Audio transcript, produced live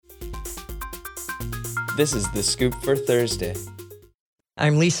This is The Scoop for Thursday.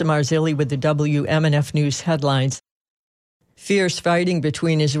 I'm Lisa Marzilli with the WMNF News headlines. Fierce fighting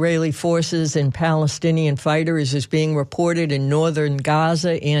between Israeli forces and Palestinian fighters is being reported in northern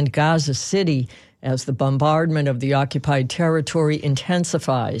Gaza and Gaza City as the bombardment of the occupied territory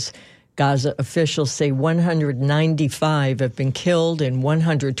intensifies. Gaza officials say 195 have been killed and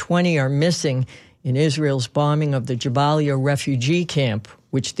 120 are missing in Israel's bombing of the Jabalia refugee camp,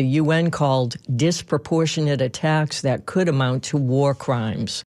 which the UN called disproportionate attacks that could amount to war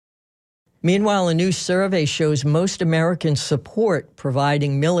crimes. Meanwhile, a new survey shows most Americans support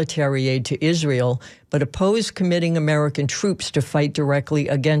providing military aid to Israel, but oppose committing American troops to fight directly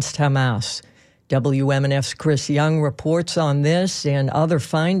against Hamas. WMNF's Chris Young reports on this and other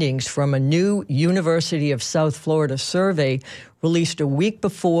findings from a new University of South Florida survey released a week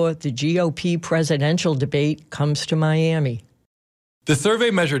before the GOP presidential debate comes to Miami. The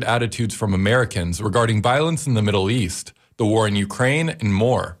survey measured attitudes from Americans regarding violence in the Middle East, the war in Ukraine, and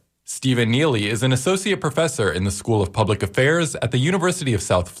more. Stephen Neely is an associate professor in the School of Public Affairs at the University of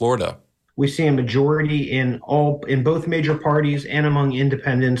South Florida. We see a majority in both major parties and among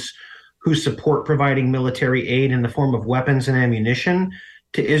independents who support providing military aid in the form of weapons and ammunition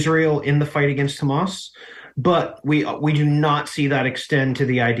to Israel in the fight against Hamas. But we do not see that extend to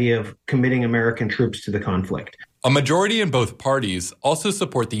the idea of committing American troops to the conflict. A majority in both parties also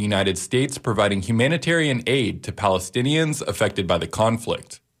support the United States providing humanitarian aid to Palestinians affected by the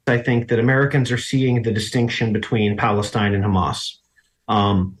conflict. I think that Americans are seeing the distinction between Palestine and Hamas.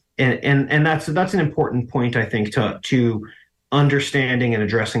 And that's an important point, I think, to understanding and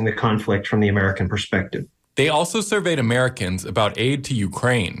addressing the conflict from the American perspective. They also surveyed Americans about aid to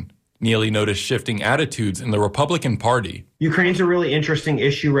Ukraine. Neely noticed shifting attitudes in the Republican Party. Ukraine's a really interesting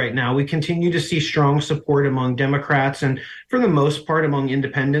issue right now. We continue to see strong support among Democrats and, for the most part, among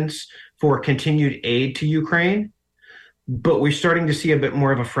independents for continued aid to Ukraine. But we're starting to see a bit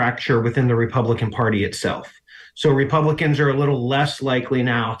more of a fracture within the Republican Party itself. So Republicans are a little less likely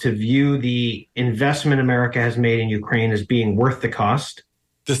now to view the investment America has made in Ukraine as being worth the cost.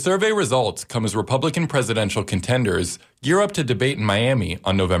 The survey results come as Republican presidential contenders gear up to debate in Miami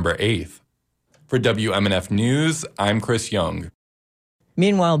on November 8th. For WMNF News, I'm Chris Young.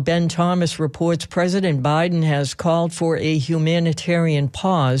 Meanwhile, Ben Thomas reports President Biden has called for a humanitarian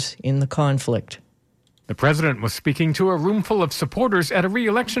pause in the conflict. The president was speaking to a room full of supporters at a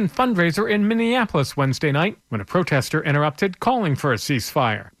re-election fundraiser in Minneapolis Wednesday night when a protester interrupted, calling for a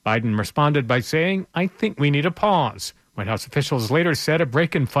ceasefire. Biden responded by saying, "I think we need a pause." White House officials later said a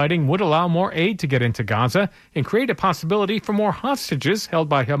break in fighting would allow more aid to get into Gaza and create a possibility for more hostages held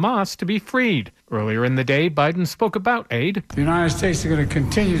by Hamas to be freed. Earlier in the day, Biden spoke about aid. The United States is going to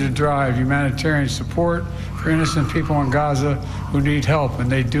continue to drive humanitarian support for innocent people in Gaza who need help, and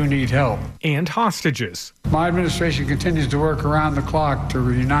they do need help. And hostages. My administration continues to work around the clock to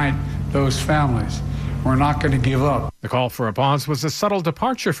reunite those families. We're not going to give up. The call for a pause was a subtle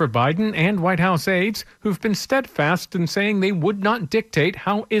departure for Biden and White House aides who've been steadfast in saying they would not dictate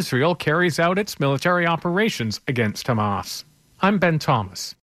how Israel carries out its military operations against Hamas. I'm Ben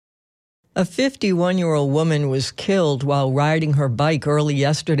Thomas. A 51-year-old woman was killed while riding her bike early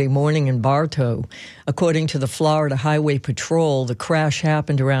yesterday morning in Bartow. According to the Florida Highway Patrol, the crash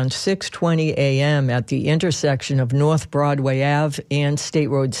happened around 6:20 a.m. at the intersection of North Broadway Ave and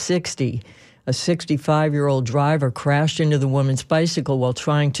State Road 60. A 65-year-old driver crashed into the woman's bicycle while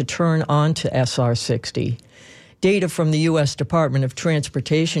trying to turn onto SR 60. Data from the U.S. Department of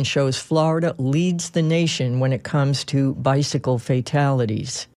Transportation shows Florida leads the nation when it comes to bicycle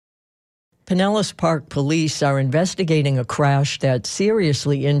fatalities. Pinellas Park police are investigating a crash that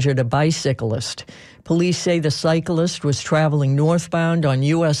seriously injured a bicyclist. Police say the cyclist was traveling northbound on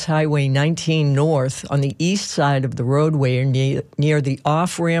U.S. Highway 19 North on the east side of the roadway near the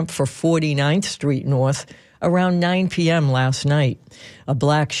off-ramp for 49th Street North around 9 p.m. last night. A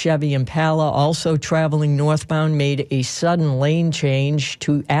black Chevy Impala, also traveling northbound, made a sudden lane change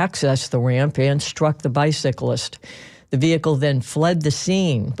to access the ramp and struck the bicyclist. The vehicle then fled the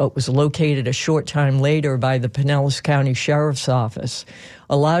scene, but was located a short time later by the Pinellas County Sheriff's Office.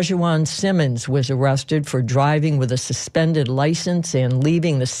 Olajuwon Simmons was arrested for driving with a suspended license and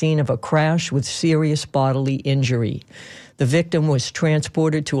leaving the scene of a crash with serious bodily injury. The victim was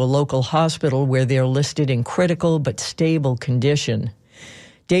transported to a local hospital where they're listed in critical but stable condition.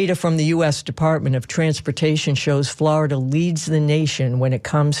 Data from the U.S. Department of Transportation shows Florida leads the nation when it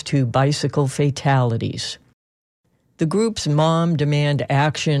comes to bicycle fatalities. The group's Mom Demand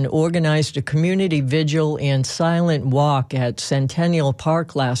Action organized a community vigil and silent walk at Centennial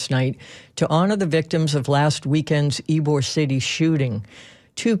Park last night to honor the victims of last weekend's Ybor City shooting.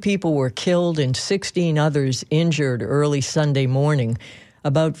 2 people were killed and 16 others injured early Sunday morning.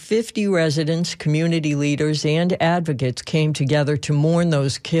 About 50 residents, community leaders, and advocates came together to mourn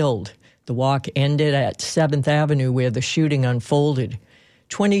those killed. The walk ended at 7th Avenue where the shooting unfolded.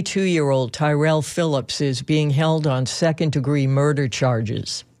 22-year-old Tyrell Phillips is being held on second-degree murder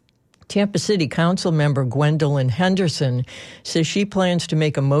charges. Tampa City Council member Gwendolyn Henderson says she plans to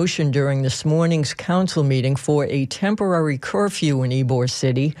make a motion during this morning's council meeting for a temporary curfew in Ybor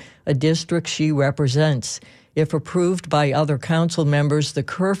City, a district she represents. If approved by other council members, the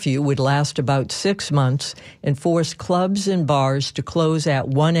curfew would last about 6 months and force clubs and bars to close at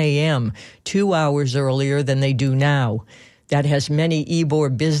 1 a.m., 2 hours earlier than they do now. That has many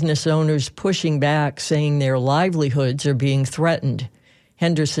Ybor business owners pushing back, saying their livelihoods are being threatened.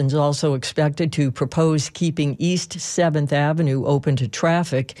 Henderson's also expected to propose keeping East 7th Avenue open to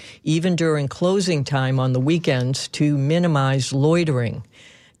traffic, even during closing time on the weekends, to minimize loitering.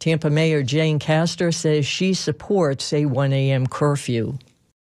 Tampa Mayor Jane Castor says she supports a 1 a.m. curfew.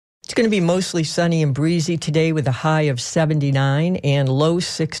 It's going to be mostly sunny and breezy today with a high of 79 and low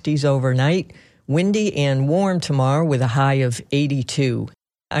 60s overnight. Windy and warm tomorrow with a high of 82.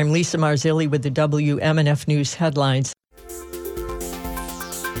 I'm Lisa Marzilli with the WMNF News headlines.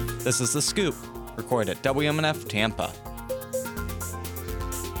 This is The Scoop, recorded at WMNF Tampa.